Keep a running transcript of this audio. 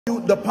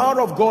The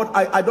power of God,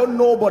 I don't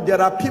know, but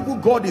there are people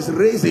God is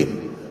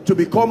raising to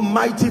become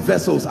mighty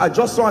vessels. I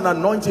just saw an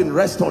anointing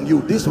rest on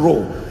you, this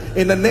row.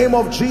 In the name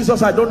of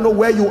Jesus, I don't know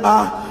where you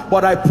are,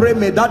 but I pray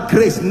may that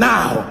grace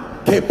now,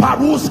 let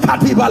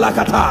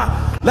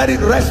it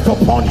rest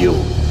upon you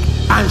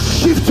and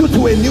shift you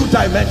to a new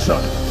dimension.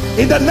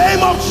 In the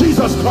name of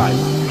Jesus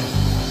Christ.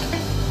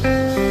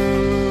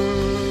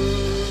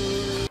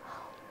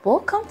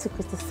 Welcome to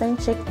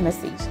Christocentric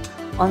Message.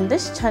 On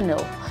this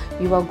channel,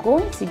 you are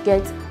going to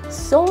get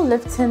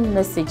soul-lifting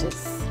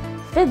messages,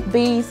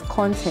 faith-based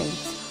content,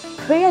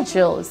 prayer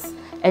drills,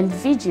 and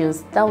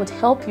videos that would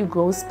help you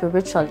grow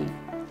spiritually.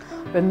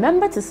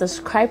 Remember to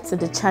subscribe to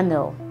the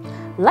channel,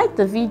 like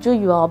the video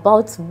you are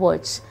about to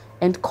watch,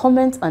 and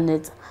comment on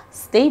it.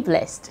 Stay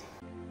blessed.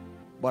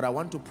 But I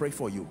want to pray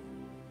for you.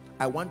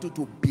 I want you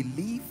to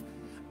believe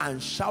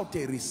and shout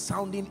a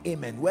resounding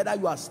amen. Whether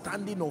you are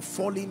standing or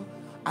falling,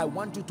 I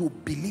want you to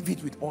believe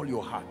it with all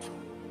your heart.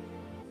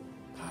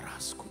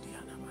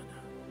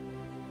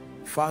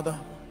 Father,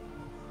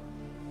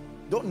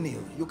 don't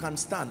kneel. You can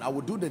stand. I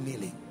will do the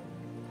kneeling.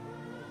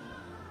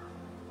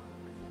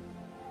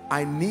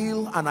 I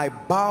kneel and I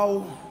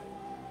bow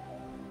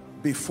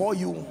before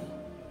you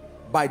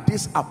by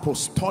this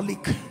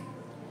apostolic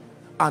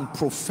and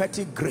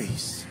prophetic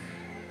grace.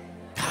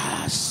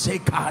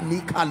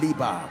 Sekani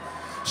kaliba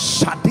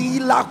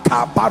shadila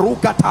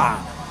kabarugata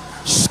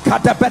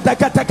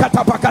skadebedekete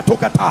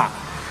katabakatokata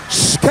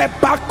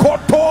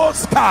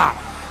skebakotoska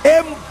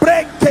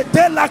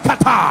embrekedela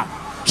kata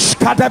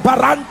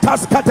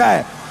skadebarantas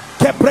kade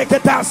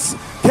kebrekedas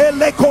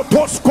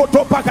kelekotos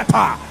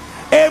kotopakata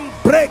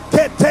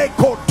embrekete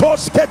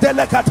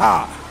kotoskedele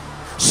kata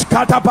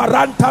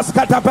skadabarantas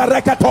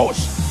kadaberekatos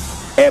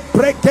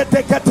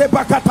ebrekete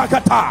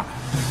katebakatakata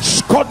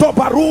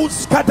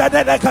skodobarus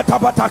kadene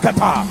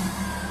katabatakata.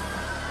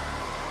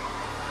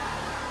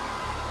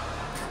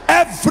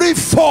 Every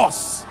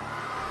force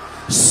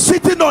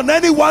sitting on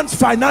anyone's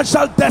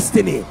financial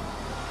destiny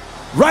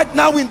right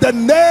now, in the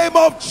name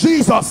of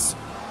Jesus,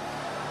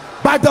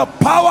 by the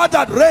power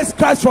that raised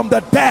Christ from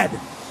the dead,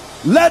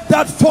 let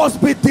that force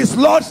be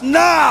dislodged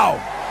now.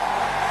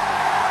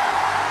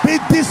 Be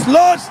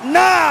dislodged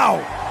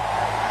now.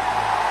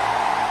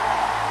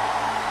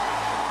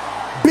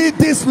 Be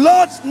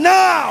dislodged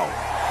now.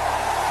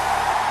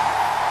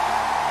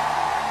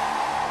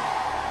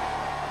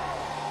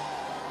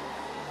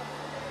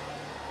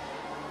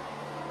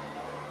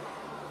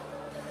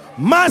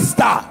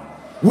 Master,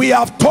 we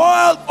have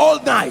toiled all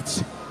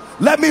night.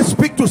 Let me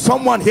speak to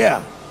someone here.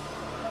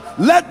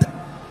 Let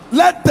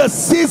the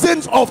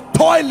seasons of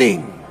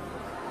toiling,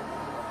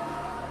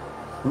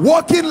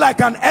 walking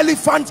like an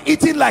elephant,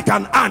 eating like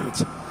an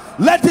ant,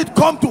 let it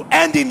come to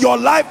end in your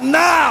life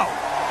now.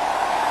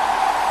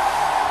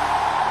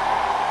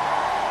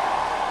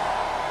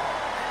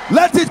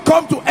 Let it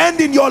come to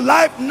end in your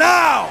life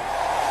now.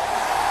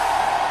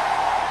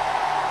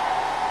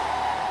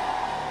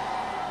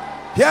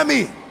 Hear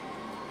me.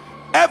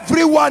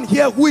 Everyone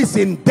here who is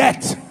in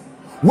debt,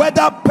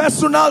 whether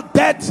personal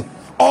debt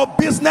or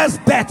business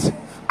debt,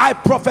 I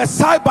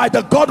prophesy by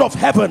the God of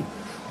heaven,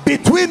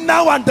 between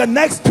now and the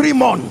next 3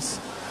 months,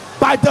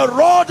 by the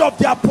rod of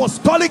the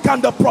apostolic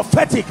and the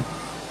prophetic,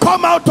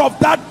 come out of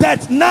that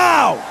debt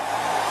now.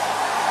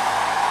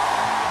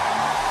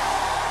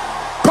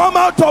 Come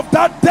out of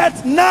that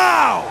debt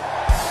now.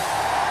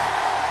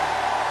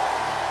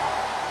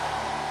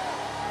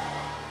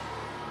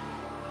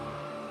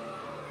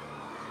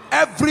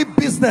 Every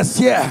business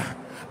here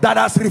that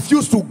has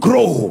refused to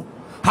grow,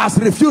 has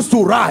refused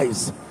to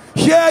rise,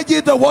 hear ye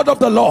the word of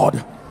the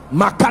Lord.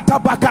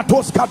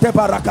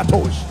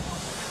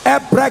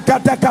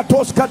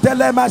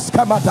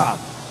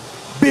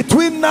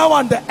 Between now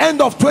and the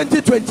end of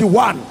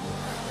 2021,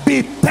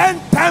 be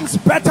 10 times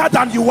better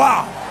than you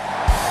are.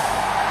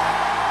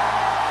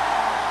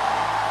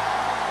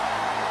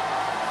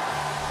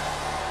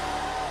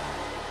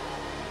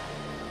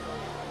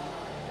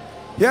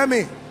 Hear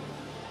me.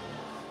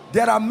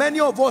 There are many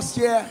of us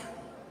here,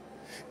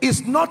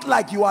 it's not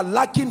like you are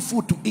lacking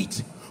food to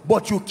eat,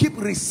 but you keep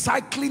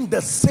recycling the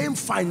same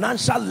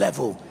financial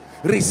level.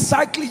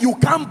 Recycling, you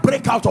can't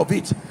break out of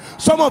it.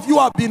 Some of you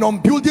have been on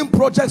building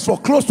projects for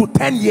close to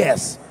 10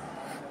 years.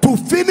 To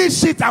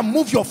finish it and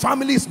move your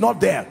family is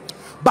not there.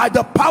 By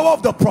the power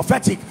of the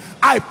prophetic,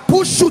 I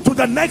push you to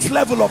the next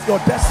level of your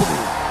destiny.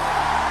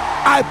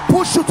 I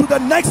push you to the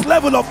next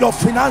level of your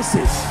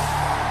finances.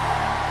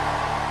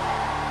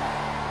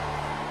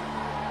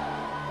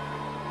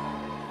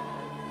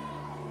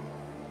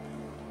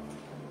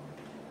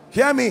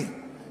 Hear me.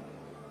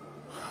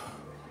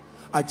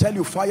 I tell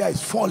you, fire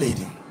is falling.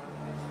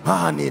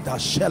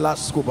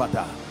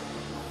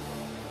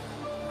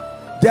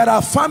 There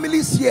are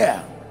families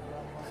here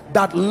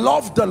that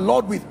love the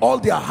Lord with all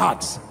their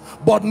hearts,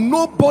 but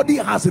nobody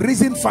has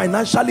risen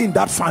financially in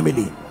that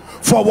family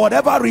for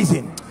whatever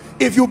reason.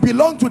 If you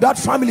belong to that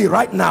family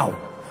right now,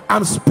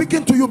 I'm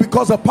speaking to you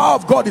because the power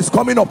of God is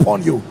coming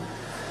upon you.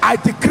 I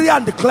decree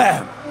and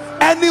declare,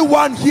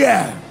 anyone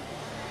here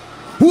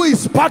who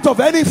is part of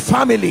any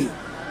family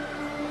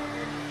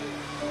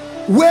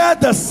Where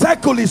the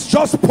circle is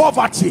just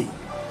poverty,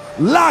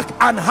 lack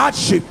and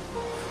hardship,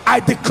 I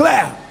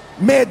declare,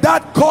 may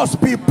that curse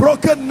be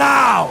broken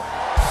now.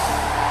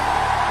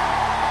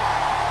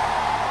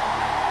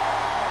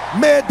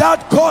 May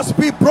that curse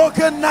be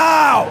broken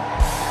now.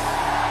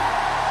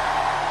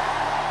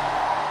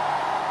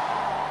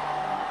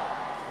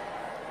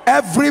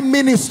 Every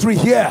ministry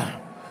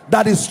here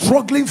that is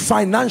struggling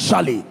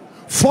financially,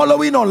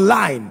 following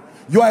online,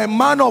 you are a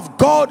man of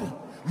God,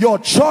 your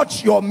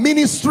church, your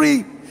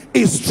ministry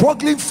is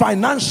struggling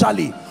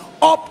financially,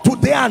 up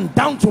today and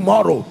down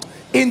tomorrow,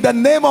 in the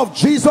name of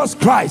Jesus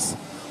Christ,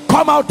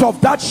 come out of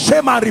that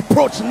shame and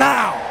reproach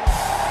now.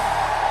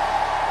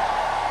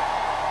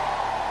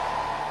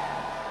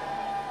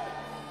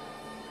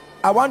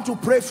 I want to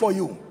pray for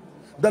you.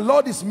 The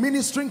Lord is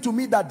ministering to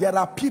me that there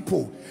are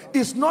people,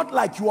 it's not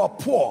like you are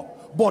poor,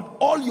 but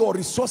all your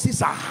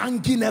resources are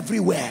hanging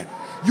everywhere.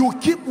 You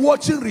keep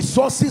watching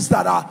resources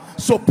that are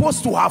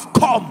supposed to have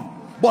come,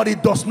 but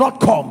it does not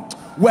come.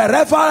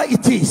 Wherever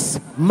it is,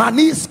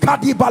 manis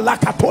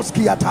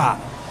kadibalakatoskiata,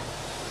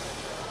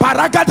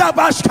 paragada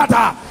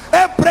bashkata,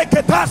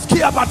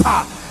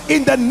 ebreketaskiabata.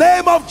 In the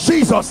name of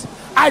Jesus,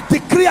 I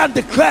decree and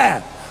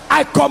declare,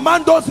 I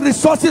command those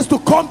resources to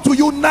come to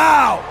you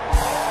now.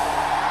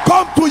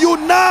 Come to you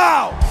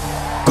now.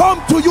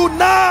 Come to you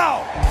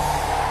now.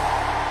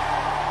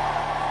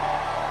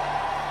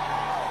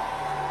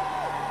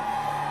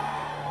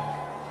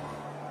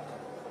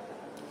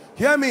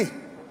 Hear me.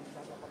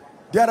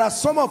 There are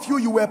some of you,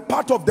 you were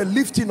part of the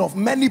lifting of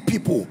many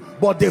people,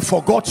 but they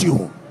forgot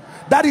you.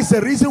 That is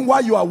the reason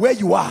why you are where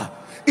you are.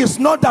 It's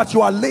not that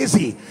you are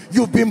lazy.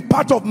 You've been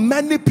part of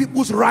many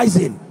people's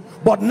rising,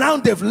 but now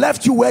they've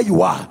left you where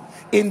you are.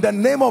 In the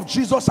name of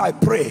Jesus, I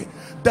pray,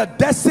 the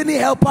destiny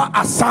helper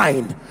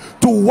assigned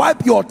to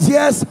wipe your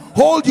tears,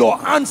 hold your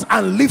hands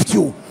and lift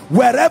you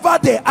wherever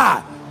they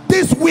are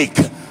this week,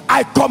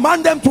 I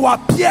command them to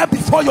appear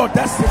before your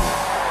destiny.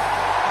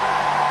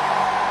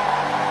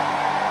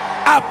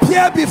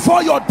 Appear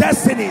before your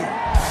destiny.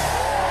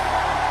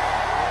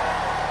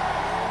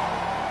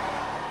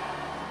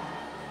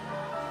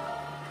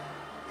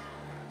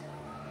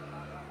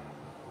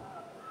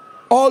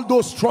 All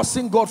those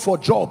trusting God for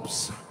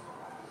jobs,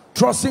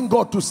 trusting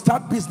God to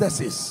start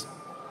businesses,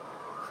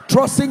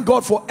 trusting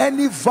God for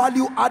any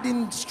value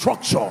adding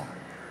structure,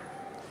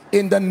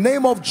 in the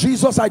name of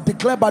Jesus, I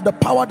declare by the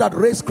power that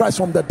raised Christ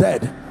from the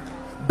dead,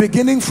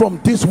 beginning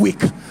from this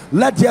week,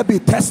 let there be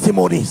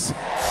testimonies.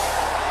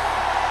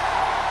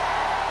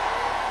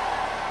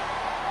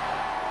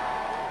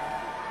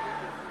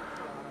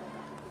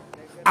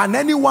 And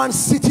anyone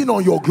sitting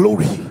on your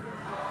glory,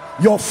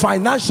 your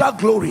financial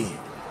glory,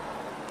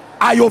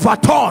 I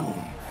overturn,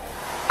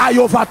 I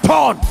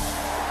overturn,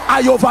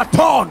 I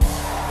overturn,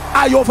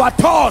 I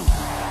overturn,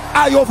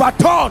 I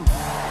overturn,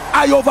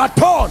 I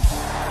overturn,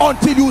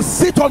 until you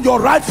sit on your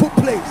rightful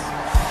place.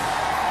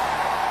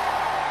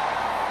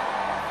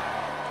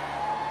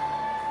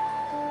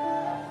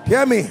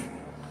 Hear me.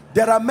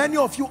 There are many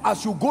of you,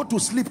 as you go to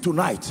sleep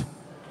tonight,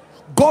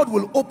 God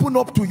will open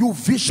up to you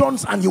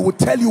visions and he will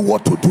tell you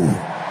what to do.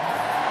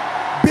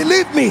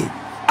 Believe me,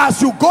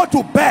 as you go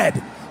to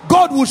bed,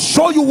 God will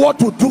show you what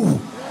to do.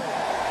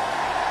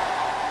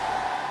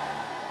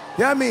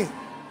 Hear me.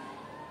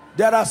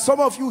 There are some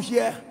of you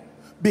here,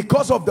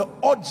 because of the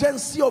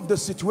urgency of the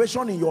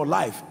situation in your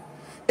life,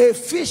 a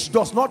fish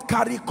does not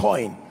carry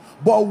coin,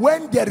 but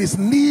when there is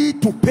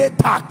need to pay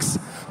tax,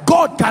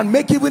 God can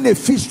make even a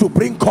fish to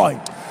bring coin.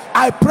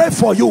 I pray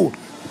for you,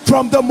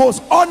 from the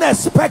most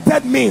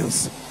unexpected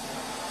means,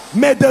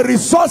 may the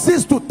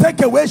resources to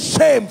take away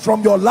shame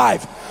from your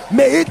life,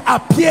 may it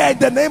appear in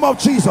the name of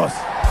Jesus.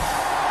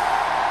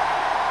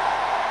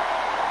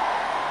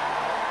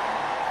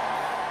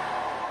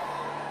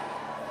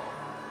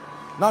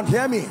 Now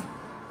hear me.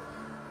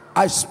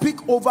 I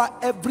speak over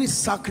every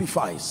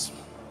sacrifice.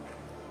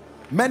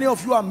 Many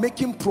of you are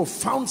making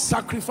profound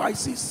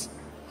sacrifices.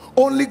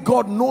 Only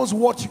God knows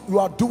what you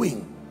are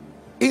doing.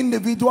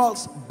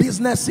 Individuals,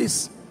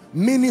 businesses,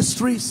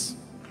 ministries,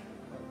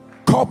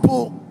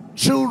 couple,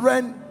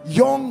 children,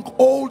 young,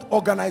 old,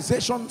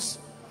 organizations.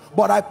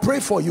 But I pray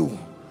for you,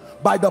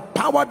 by the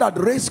power that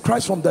raised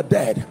Christ from the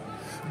dead,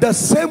 the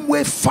same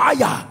way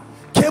fire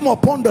came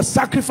upon the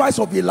sacrifice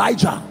of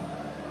Elijah,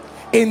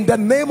 in the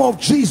name of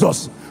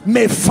Jesus,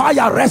 may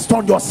fire rest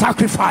on your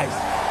sacrifice.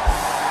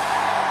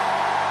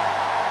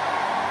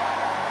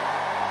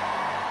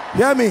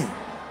 Hear me.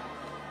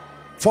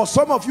 For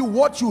some of you,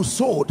 what you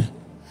sowed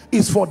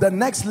is for the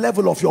next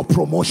level of your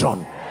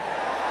promotion.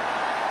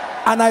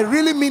 And I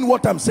really mean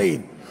what I'm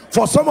saying.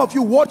 For some of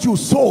you, what you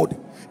sowed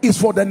is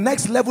for the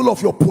next level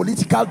of your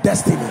political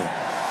destiny.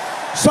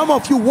 Some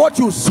of you, what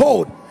you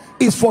sowed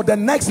is for the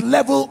next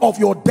level of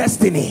your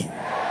destiny.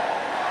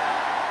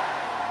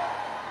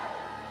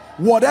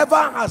 Whatever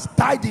has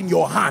died in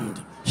your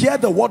hand, hear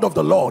the word of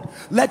the Lord,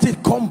 let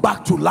it come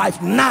back to life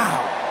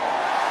now.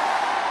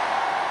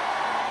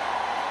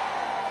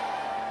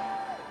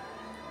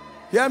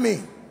 Hear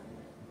me.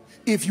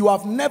 If you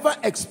have never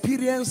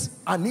experienced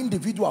an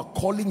individual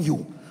calling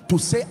you to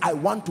say, I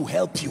want to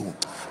help you.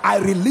 I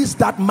release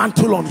that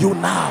mantle on you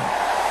now.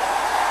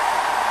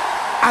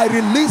 I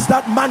release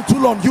that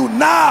mantle on you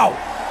now.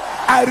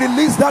 I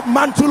release that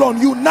mantle on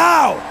you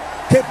now.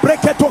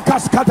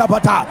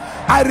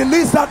 I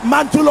release that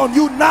mantle on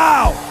you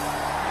now.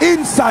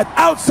 Inside,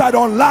 outside,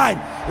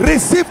 online.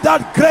 Receive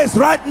that grace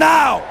right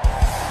now.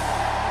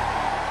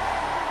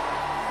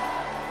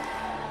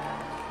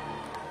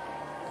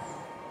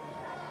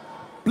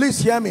 Please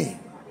hear me.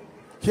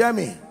 Hear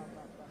me.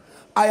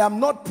 I am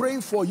not praying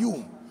for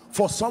you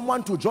for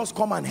someone to just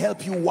come and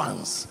help you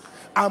once.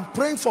 I'm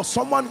praying for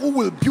someone who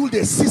will build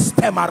a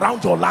system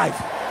around your life.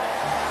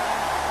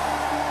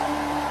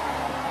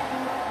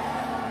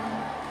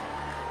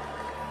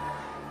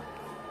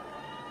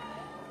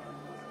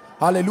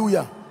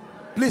 Hallelujah.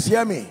 Please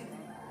hear me.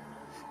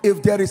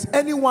 If there is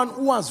anyone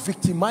who has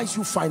victimized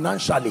you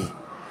financially,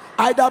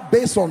 either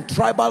based on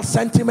tribal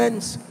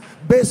sentiments,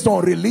 based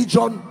on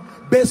religion,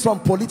 based on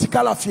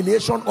political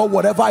affiliation, or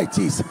whatever it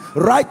is,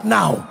 right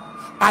now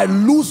I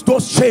lose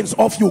those chains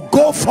off you.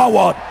 Go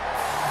forward,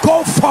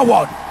 go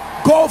forward,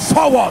 go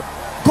forward,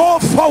 go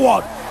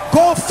forward,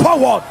 go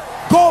forward,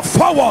 go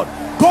forward,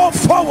 go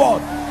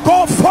forward,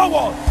 go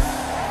forward.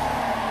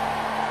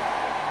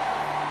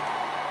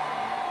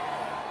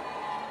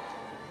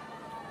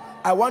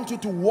 I want you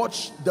to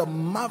watch the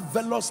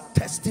marvelous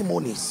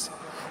testimonies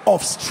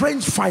of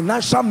strange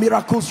financial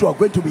miracles you are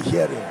going to be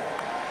hearing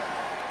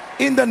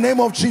in the name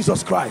of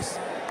Jesus Christ.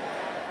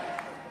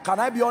 Can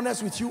I be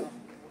honest with you?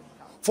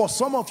 For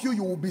some of you,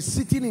 you will be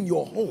sitting in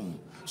your home.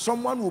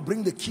 Someone will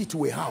bring the key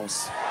to a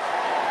house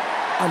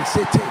and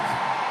say, take.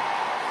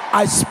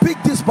 I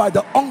speak this by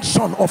the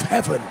unction of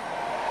heaven.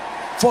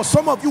 For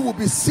some of you will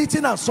be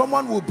sitting and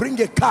someone will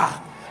bring a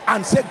car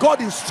and say,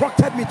 God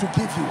instructed me to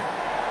give you.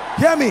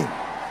 Hear me.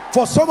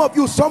 For some of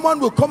you,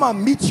 someone will come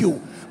and meet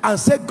you and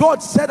say,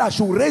 God said I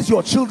should raise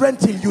your children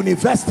till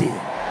university.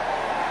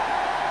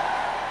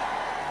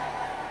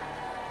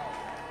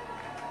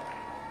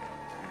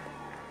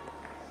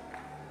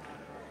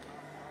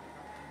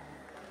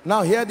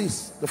 Now hear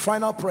this, the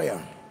final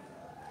prayer.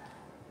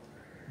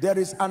 There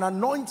is an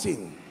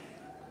anointing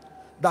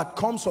that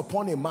comes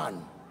upon a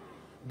man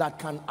that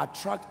can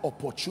attract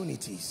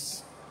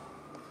opportunities,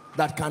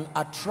 that can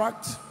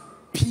attract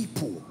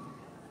people,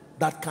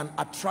 that can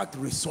attract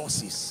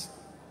resources.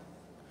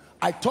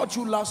 I taught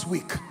you last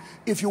week,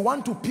 if you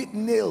want to pick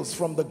nails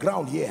from the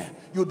ground here,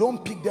 you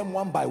don't pick them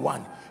one by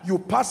one. You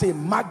pass a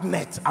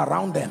magnet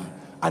around them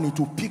and it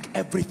will pick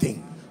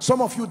everything.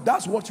 Some of you,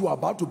 that's what you are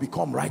about to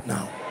become right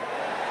now.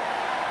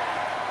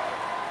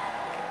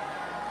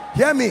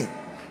 Hear me.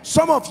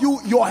 Some of you,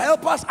 your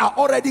helpers are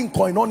already in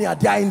Koinonia.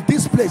 They are in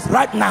this place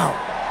right now.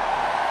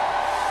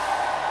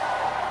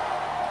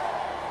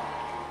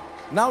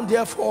 Now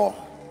therefore,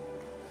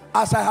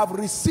 as I have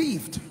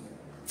received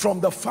from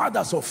the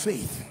fathers of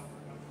faith,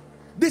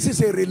 this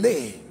is a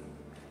relay.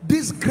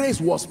 This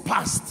grace was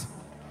passed.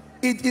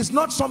 It is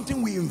not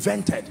something we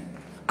invented.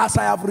 As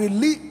I have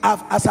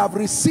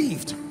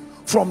received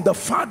from the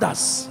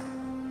fathers,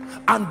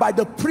 and by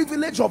the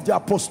privilege of the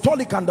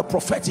apostolic and the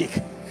prophetic,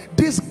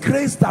 this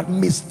grace that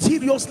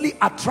mysteriously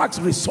attracts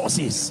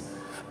resources,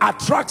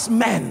 attracts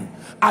men,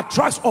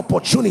 attracts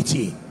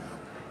opportunity,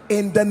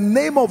 in the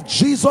name of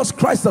Jesus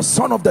Christ, the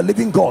Son of the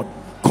living God,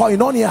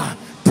 Koinonia,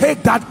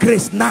 take that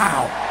grace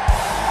now.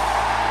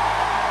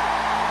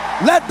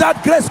 Let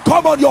that grace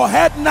come on your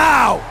head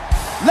now.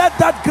 Let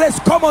that grace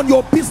come on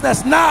your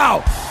business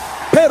now.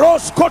 Take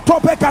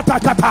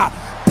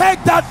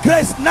that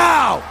grace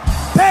now.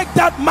 Take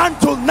that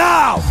mantle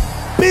now.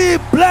 Be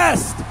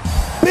blessed.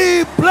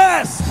 Be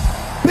blessed.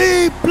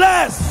 Be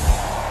blessed.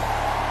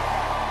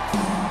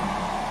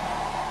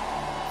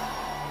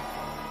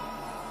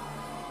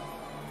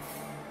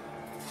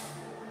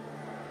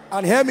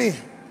 And hear me.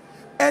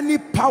 Any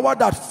power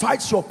that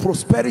fights your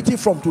prosperity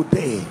from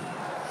today,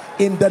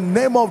 in the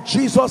name of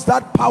Jesus,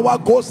 that power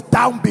goes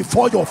down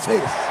before your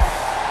face.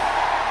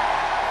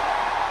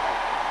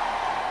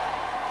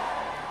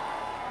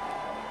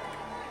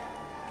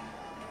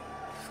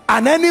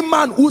 And any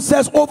man who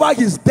says over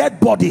his dead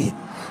body,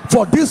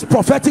 for this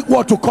prophetic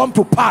word to come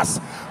to pass,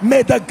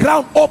 may the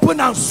ground open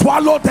and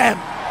swallow them.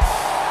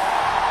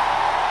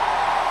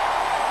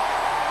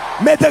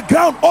 May the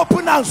ground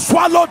open and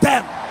swallow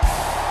them.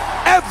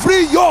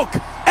 Every yoke,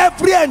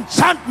 every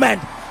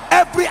enchantment,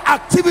 every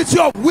activity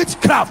of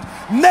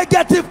witchcraft,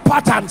 negative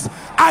patterns,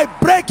 I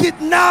break it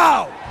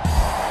now.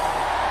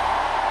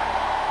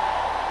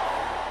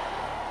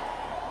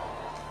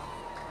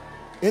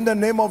 In the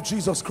name of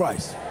Jesus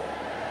Christ.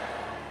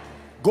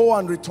 Go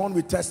and return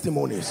with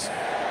testimonies.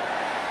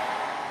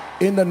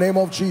 In the name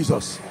of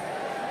Jesus.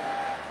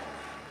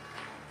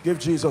 Give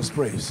Jesus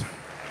praise.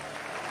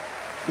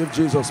 Give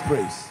Jesus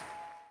praise.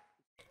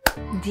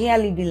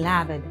 Dearly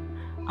beloved,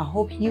 I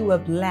hope you were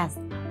blessed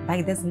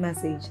by this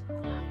message.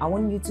 I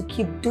want you to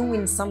keep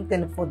doing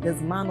something for this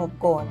man of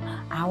God,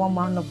 our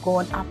man of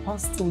God,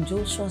 Apostle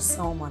Joshua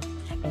Selman.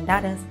 And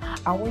that is,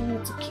 I want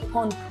you to keep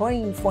on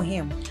praying for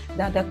him,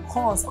 that the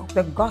cause of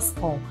the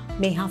gospel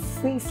may have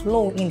free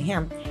flow in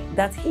him,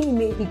 that he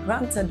may be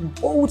granted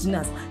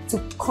boldness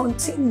to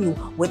continue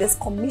with this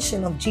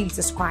commission of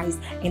Jesus Christ,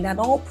 and that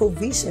all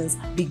provisions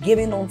be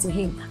given unto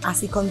him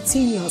as he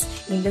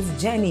continues in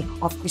this journey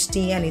of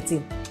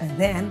Christianity. And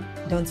then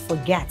don't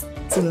forget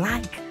to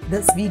like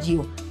this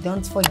video.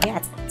 Don't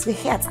forget to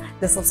hit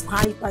the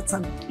subscribe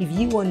button if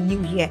you are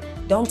new here.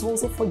 Don't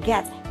also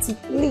forget to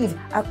leave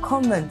a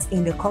comment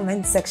in the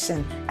comment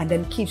section, and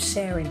then keep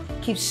sharing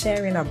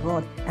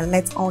abroad, and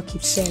let's all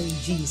keep sharing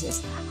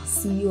Jesus. I'll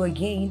see you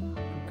again.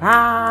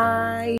 Bye.